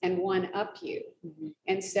house and one up you. Mm-hmm.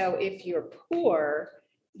 And so if you're poor,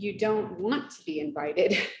 you don't want to be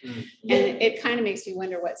invited. Mm-hmm. And it kind of makes me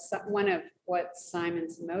wonder what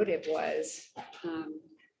Simon's motive was,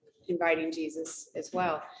 inviting Jesus as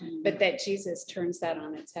well, but that Jesus turns that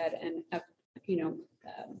on its head and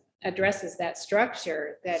addresses that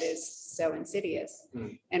structure that is so insidious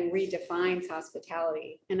and redefines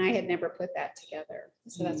hospitality. And I had never put that together,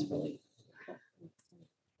 so that's really cool.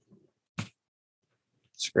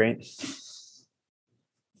 It's great.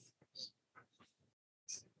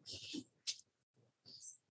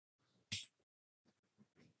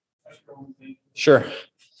 Sure.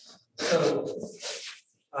 So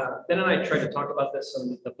Ben and I tried to talk about this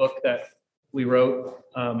in the book that we wrote,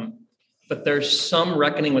 but there's some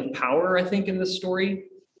reckoning with power, I think, in this story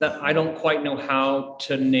that I don't quite know how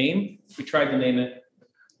to name. We tried to name it,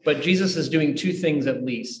 but Jesus is doing two things at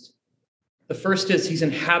least. The first is he's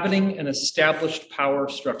inhabiting an established power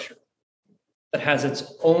structure that has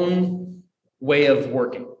its own way of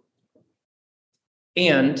working.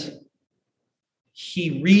 And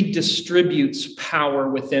he redistributes power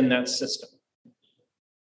within that system.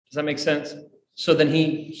 Does that make sense? So then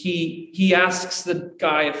he asks the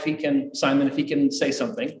guy Simon, if he can say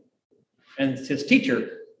something, and his teacher,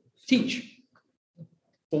 teach.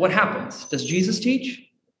 Well, what happens? Does Jesus teach?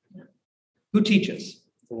 Who teaches?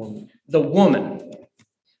 The woman.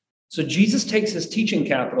 So Jesus takes his teaching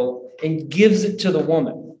capital and gives it to the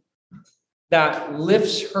woman. That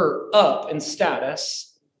lifts her up in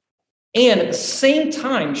status, and at the same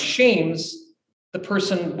time shames the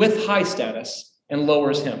person with high status and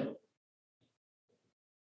lowers him.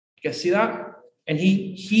 You guys see that? And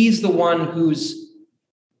he's the one who's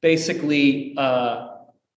basically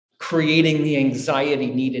creating the anxiety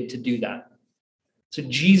needed to do that. So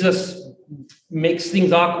Jesus makes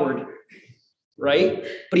things awkward, right?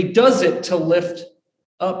 But he does it to lift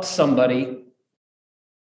up somebody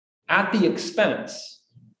at the expense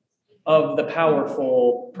of the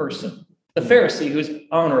powerful person, the Pharisee, who's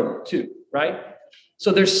honorable too, right?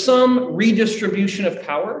 So there's some redistribution of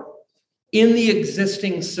power in the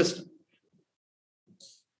existing system.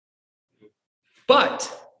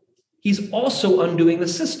 But he's also undoing the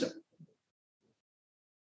system.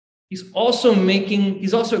 He's also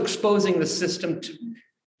exposing the system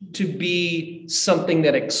to be something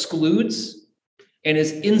that excludes and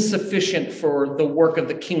is insufficient for the work of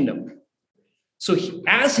the kingdom. So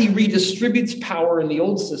as he redistributes power in the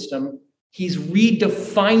old system, he's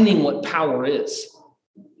redefining what power is.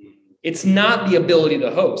 It's not the ability to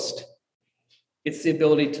host. It's the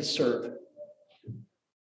ability to serve.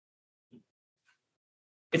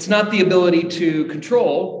 It's not the ability to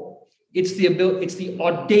control. It's the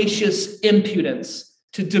audacious impudence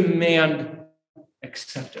to demand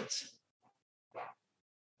acceptance.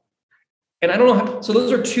 And I don't know so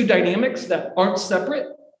those are two dynamics that aren't separate,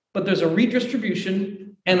 but there's a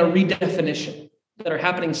redistribution and a redefinition that are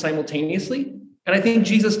happening simultaneously. And I think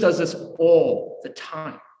Jesus does this all the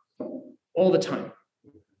time. All the time.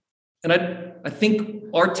 And I think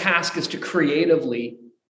our task is to creatively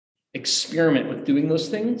experiment with doing those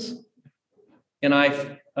things. And I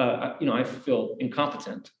feel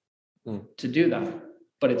incompetent to do that,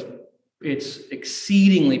 but it's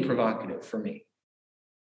exceedingly provocative for me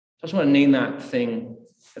I just want to name that thing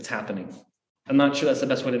that's happening. I'm not sure that's the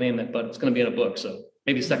best way to name it, but it's going to be in a book. So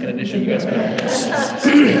maybe second edition, you guys can.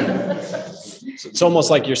 It's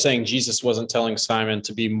almost like you're saying Jesus wasn't telling Simon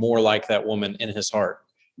to be more like that woman in his heart.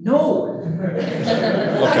 No.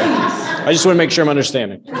 Okay. I just want to make sure I'm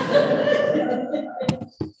understanding.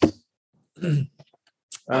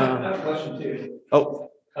 I have a question too.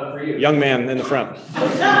 Oh, For you. young man in the front.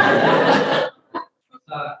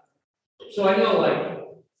 So I know,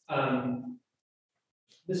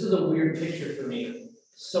 this is a weird picture for me.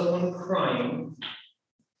 Someone crying,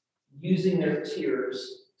 using their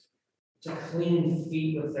tears to clean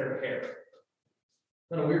feet with their hair.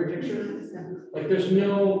 Not a weird picture? Like, there's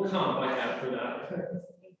no comp I have for that.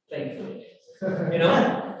 Thankfully. You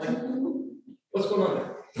know? Like, what's going on there?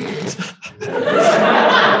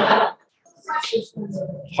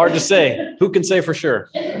 Hard to say. Who can say for sure?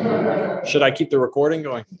 Should I keep the recording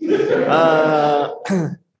going?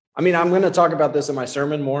 I mean, I'm going to talk about this in my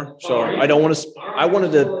sermon more. So I don't want to, I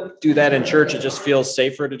wanted to do that in church. It just feels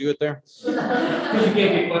safer to do it there. You can't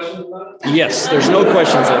get questions about it? Yes, there's no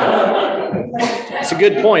questions in it. It's a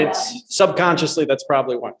good point. Subconsciously, that's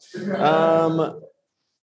probably why.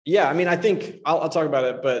 Yeah, I mean, I think I'll talk about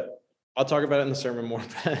it, but I'll talk about it in the sermon more.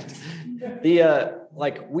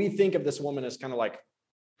 Like, we think of this woman as kind of like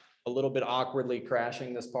a little bit awkwardly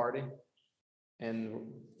crashing this party. And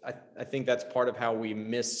I think that's part of how we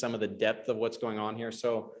miss some of the depth of what's going on here.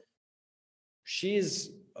 So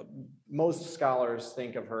most scholars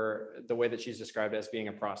think of her the way that she's described as being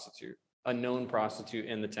a prostitute, a known prostitute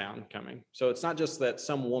in the town coming. So it's not just that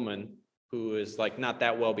some woman who is like not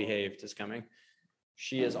that well behaved is coming.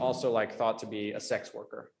 She is also like thought to be a sex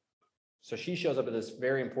worker. So she shows up at this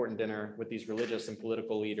very important dinner with these religious and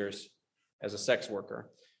political leaders as a sex worker.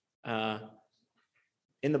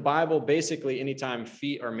 In the Bible, basically, anytime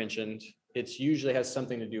feet are mentioned, it usually has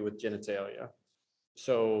something to do with genitalia.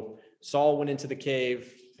 So Saul went into the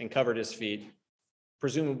cave and covered his feet,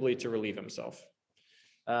 presumably to relieve himself.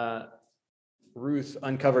 Ruth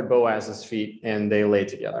uncovered Boaz's feet and they lay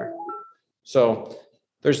together. So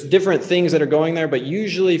there's different things that are going there, but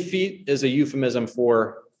usually feet is a euphemism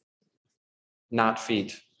for not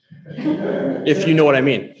feet, if you know what I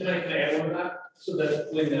mean. Can I add one to that? So that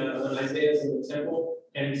when Isaiah is in the temple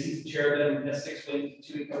and he sees the cherubim, has 6 wings,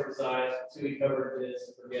 2 he covered his eyes, 2 he covered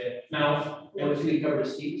his mouth, and with 2 he covered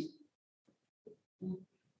his feet.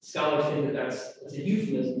 Scholars think that that's a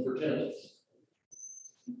euphemism for genitals.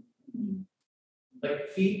 Like,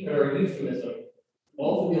 feet are a euphemism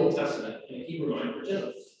all through the Old Testament in the Hebrew mind for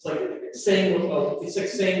genitals. It's like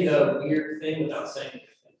saying the weird thing without saying it.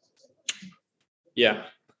 Yeah.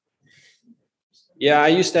 Yeah, I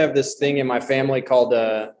used to have this thing in my family called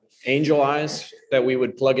angel eyes that we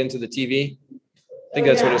would plug into the TV. I think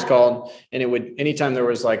that's what it's called. And it would, anytime there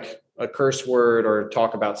was like a curse word or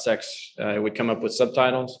talk about sex, it would come up with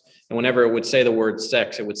subtitles. And whenever it would say the word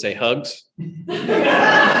sex, it would say hugs.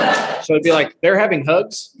 So it'd be like, they're having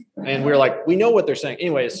hugs. And we're like, we know what they're saying.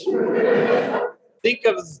 Anyways, think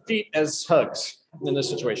of feet as hugs in this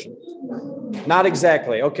situation. Not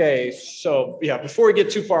exactly. Okay. So yeah, before we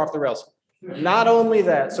get too far off the rails, not only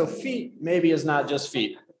that, so feet maybe is not just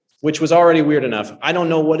feet, which was already weird enough. I don't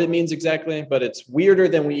know what it means exactly, but it's weirder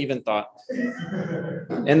than we even thought.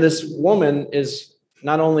 And this woman is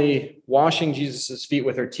not only washing Jesus's feet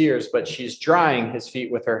with her tears, but she's drying his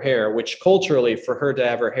feet with her hair, which culturally for her to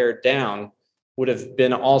have her hair down would have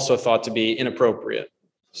been also thought to be inappropriate.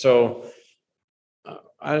 So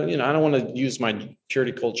I don't want to use my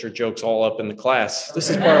purity culture jokes all up in the class. This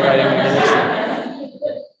is part of writing.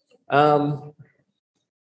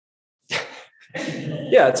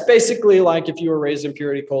 Yeah, it's basically like if you were raised in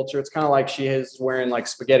purity culture, it's kind of like she is wearing like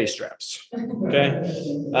spaghetti straps.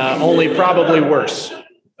 Okay, only probably worse.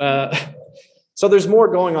 So there's more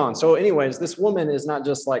going on. So anyways, this woman is not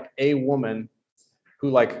just like a woman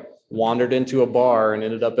who like wandered into a bar and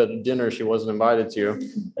ended up at a dinner she wasn't invited to.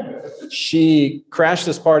 She crashed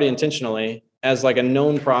this party intentionally as like a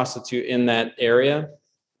known prostitute in that area.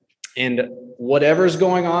 And whatever's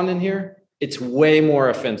going on in here, it's way more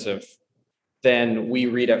offensive than we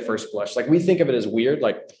read at first blush. Like, we think of it as weird,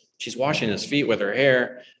 like she's washing his feet with her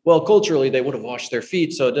hair. Well, culturally, they would have washed their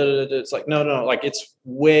feet. So it's like, no, like it's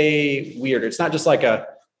way weirder. It's not just like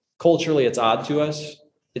culturally it's odd to us.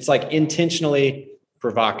 It's like intentionally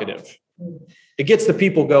provocative. It gets the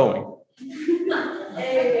people going.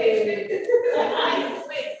 Wait,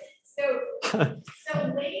 so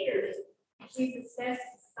later, Jesus says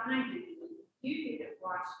to Simon, you didn't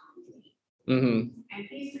wash my feet. Mm-hmm. And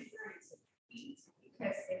he's referring to feet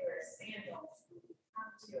because they wear sandals when you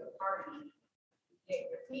come to a party, get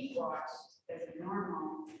your feet washed, as a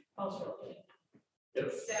normal cultural thing.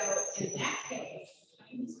 So in that case,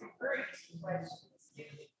 he's referring to what she's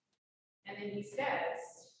doing. And then he says,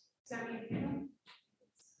 something.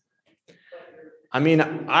 I mean,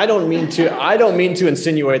 I don't mean to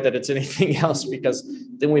insinuate that it's anything else, because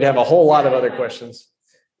then we'd have a whole lot of other questions.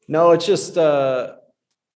 No, it's just,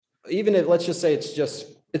 even if, let's just say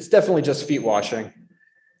it's definitely just feet washing.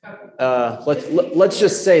 Let's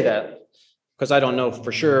just say that, because I don't know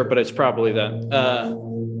for sure, but it's probably that.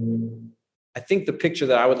 I think the picture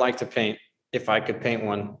that I would like to paint, if I could paint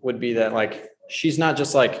one, would be that like, she's not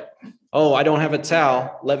just like, oh, I don't have a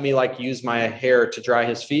towel, let me like use my hair to dry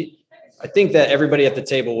his feet. I think that everybody at the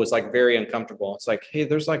table was like very uncomfortable. It's like, hey,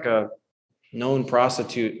 there's like a known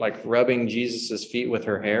prostitute like rubbing Jesus's feet with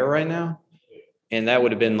her hair right now. And that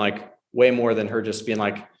would have been like way more than her just being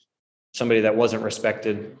like somebody that wasn't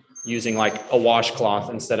respected using like a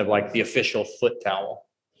washcloth instead of like the official foot towel.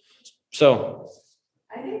 So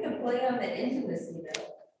I think the play on the intimacy though,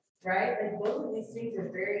 right? Like both of these things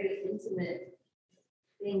are very intimate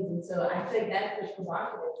things. And so I think that's the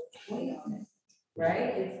provocative point on it,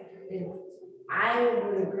 right? I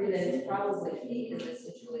would agree that it's probably feet in this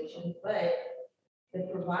situation, but the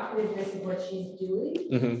provocativeness of what she's doing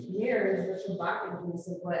mirrors the provocativeness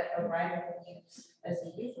of what a writer would use as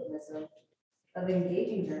a euphemism of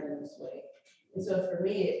engaging her in this way. And so for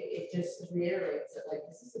me, it just reiterates that like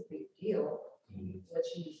this is a big deal, what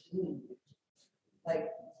she's doing. Like,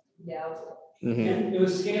 yeah. And it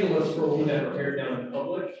was scandalous for a woman to have her hair down in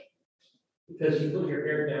public, because you put your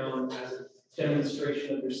hair down as a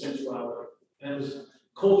demonstration of your sensuality. And it was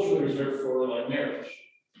culturally reserved for like marriage.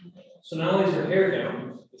 So not only is her hair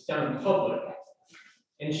down, it's down in public,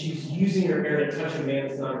 and she's using her hair to touch a man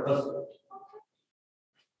that's not her husband.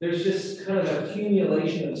 There's just kind of an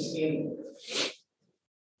accumulation of scandal.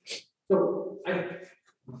 So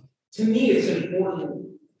to me, it's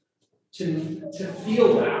important to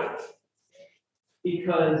feel that,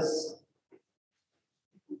 because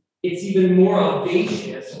it's even more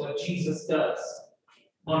audacious what Jesus does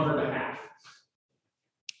on her behalf.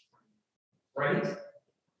 Right?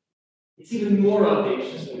 It's even more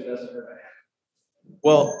audacious what he does on her behalf.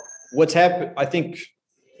 well, I think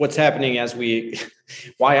what's happening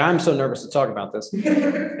why I'm so nervous to talk about this,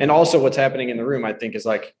 and also what's happening in the room, I think is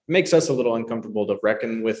like, makes us a little uncomfortable to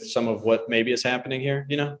reckon with some of what maybe is happening here,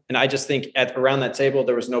 you know? And I just think around that table,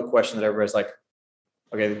 there was no question that everybody's like,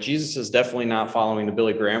 okay, Jesus is definitely not following the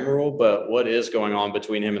Billy Graham rule, but what is going on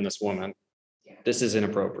between him and this woman? This is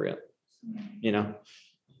inappropriate, you know?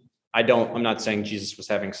 I'm not saying Jesus was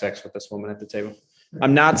having sex with this woman at the table.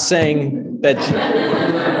 I'm not saying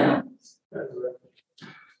that.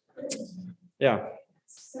 Yeah.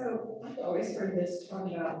 So I've always heard this talk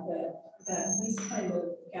about that these kind of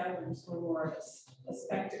gatherings were more a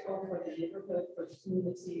spectacle for the neighborhood, for the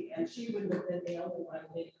community, and she wouldn't have been the only one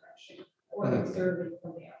being crushing or observing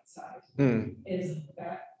from the outside. Is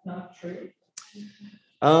that not true?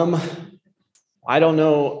 I don't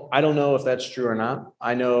know if that's true or not.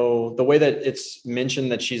 I know the way that it's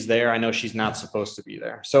mentioned that she's there, I know she's not supposed to be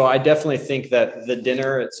there. So I definitely think that the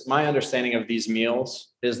dinner, it's my understanding of these meals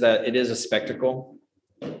is that it is a spectacle.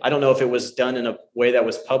 I don't know if it was done in a way that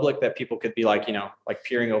was public, that people could be like, you know, like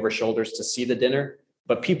peering over shoulders to see the dinner,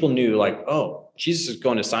 but people knew like, oh, Jesus is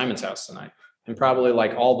going to Simon's house tonight. And probably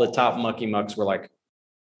like all the top mucky mucks were like,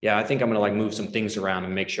 yeah, I think I'm going to like move some things around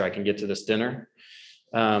and make sure I can get to this dinner.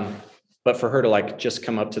 But for her to like just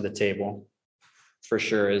come up to the table for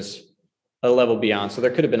sure is a level beyond. So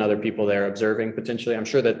there could have been other people there observing potentially. I'm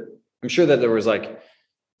sure that there was like,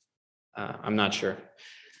 I'm not sure.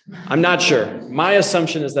 My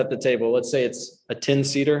assumption is that the table, let's say it's a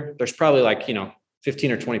 10-seater, there's probably like, you know,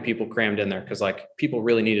 15 or 20 people crammed in there because like people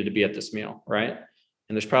really needed to be at this meal, right?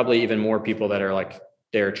 And there's probably even more people that are like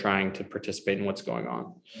there trying to participate in what's going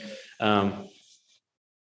on.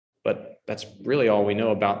 But that's really all we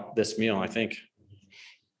know about this meal, I think.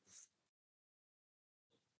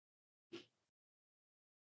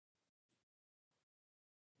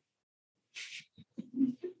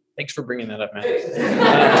 Thanks for bringing that up, Matt.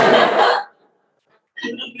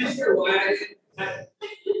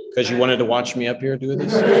 Because you wanted to watch me up here do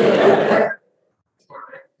this?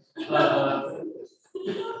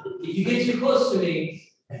 If you get too close to me,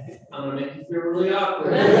 I'm going to make you feel really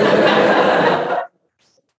awkward.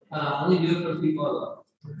 Only do it for the people I love.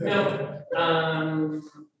 Now,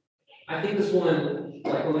 I think this woman,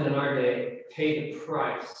 like women in our day, paid the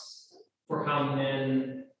price for how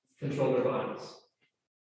men control their bodies.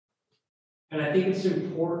 And I think it's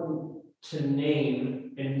important to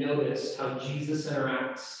name and notice how Jesus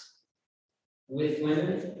interacts with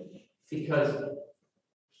women, because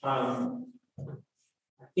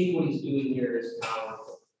think what he's doing here is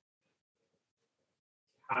powerful.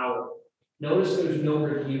 Power. Notice there's no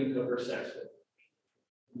rebuke of her sexuality.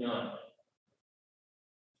 None.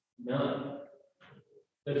 None.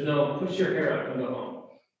 There's no push your hair up and go home.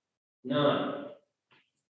 None.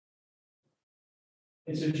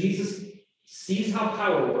 And so Jesus sees how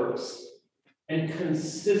power works and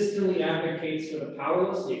consistently advocates for the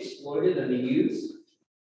powerless, the exploited, and the used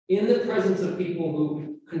in the presence of people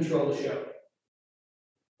who control the show.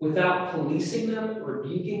 Without policing them,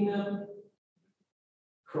 rebuking them,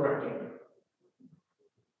 correcting them.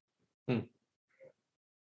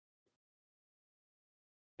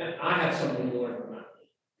 And I have something to learn from that.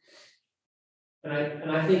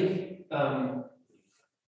 And I think,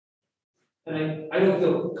 I don't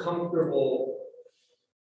feel comfortable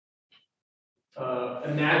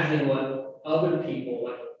imagining what other people,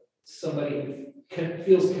 like somebody who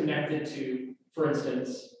feels connected to, for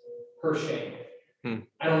instance, her shame.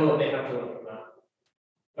 I don't know what they have to learn from that.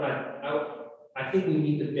 But I think we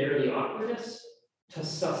need to bear the awkwardness to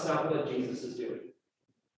suss out what Jesus is doing.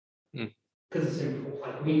 Because it's important.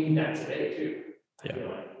 Like, we need that today too. I feel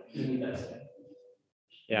like we need that today.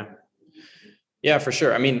 Yeah, for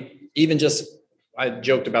sure. I mean, even just, I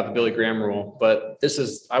joked about the Billy Graham rule, but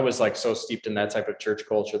I was like so steeped in that type of church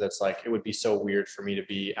culture that's like, it would be so weird for me to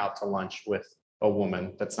be out to lunch with a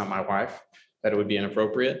woman that's not my wife, that it would be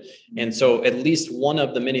inappropriate. And so at least one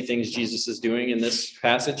of the many things Jesus is doing in this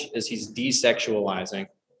passage is he's desexualizing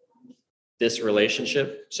this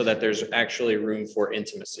relationship so that there's actually room for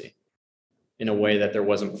intimacy in a way that there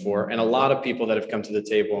wasn't before. And a lot of people that have come to the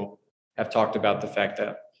table have talked about the fact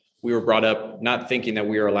that we were brought up not thinking that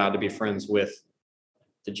we are allowed to be friends with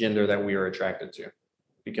the gender that we are attracted to,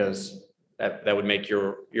 because that would make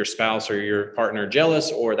your spouse or your partner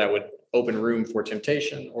jealous, or that would open room for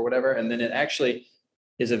temptation or whatever. And then it actually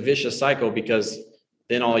is a vicious cycle, because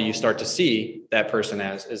then all you start to see that person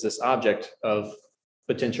as is this object of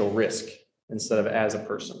potential risk instead of as a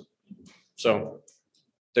person. So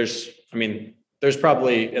there's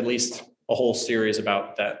probably at least a whole series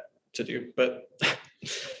about that to do, but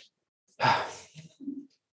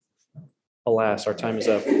alas, our time is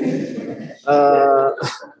up.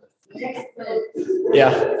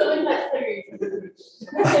 Yeah.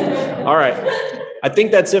 All right. I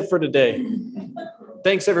think that's it for today.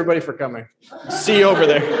 Thanks everybody for coming. See you over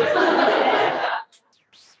there.